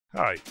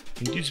Hi,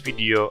 in this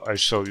video I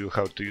show you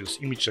how to use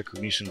image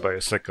recognition by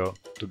Asseco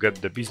to get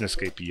the business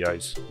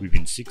KPIs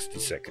within 60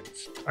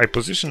 seconds. I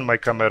position my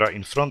camera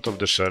in front of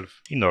the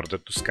shelf in order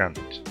to scan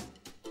it.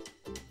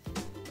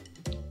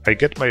 I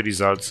get my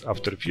results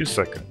after a few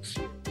seconds.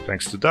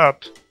 Thanks to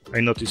that,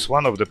 I notice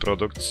one of the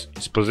products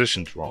is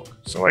positioned wrong,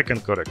 so I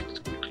can correct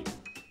it quickly.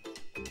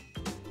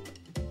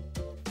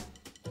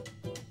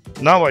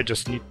 Now I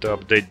just need to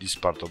update this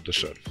part of the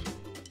shelf.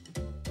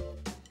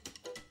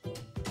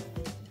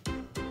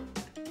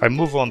 I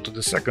move on to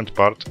the second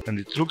part and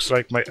it looks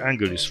like my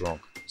angle is wrong,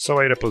 so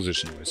I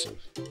reposition myself.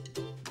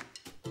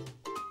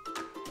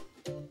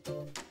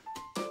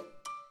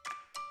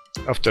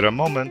 After a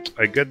moment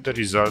I get the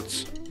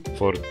results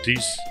for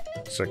this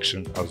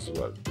section as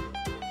well.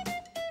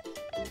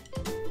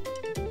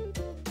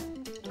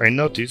 I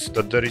notice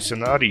that there is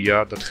an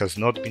area that has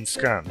not been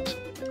scanned.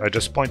 I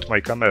just point my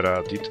camera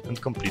at it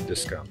and complete the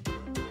scan.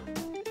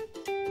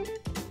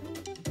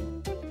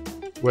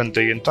 When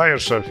the entire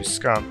shelf is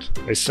scanned,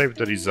 I save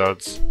the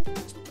results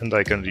and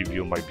I can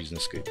review my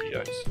business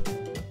KPIs.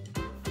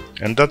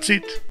 And that's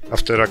it!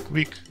 After a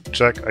quick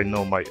check, I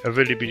know my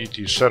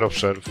availability, share of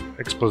shelf,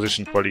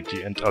 exposition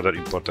quality and other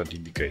important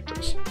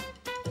indicators.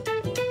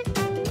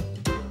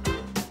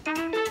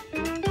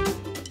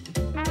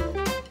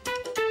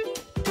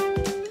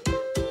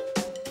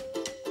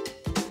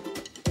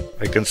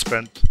 I can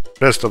spend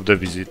the rest of the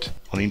visit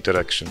on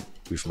interaction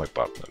with my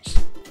partners.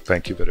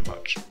 Thank you very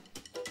much.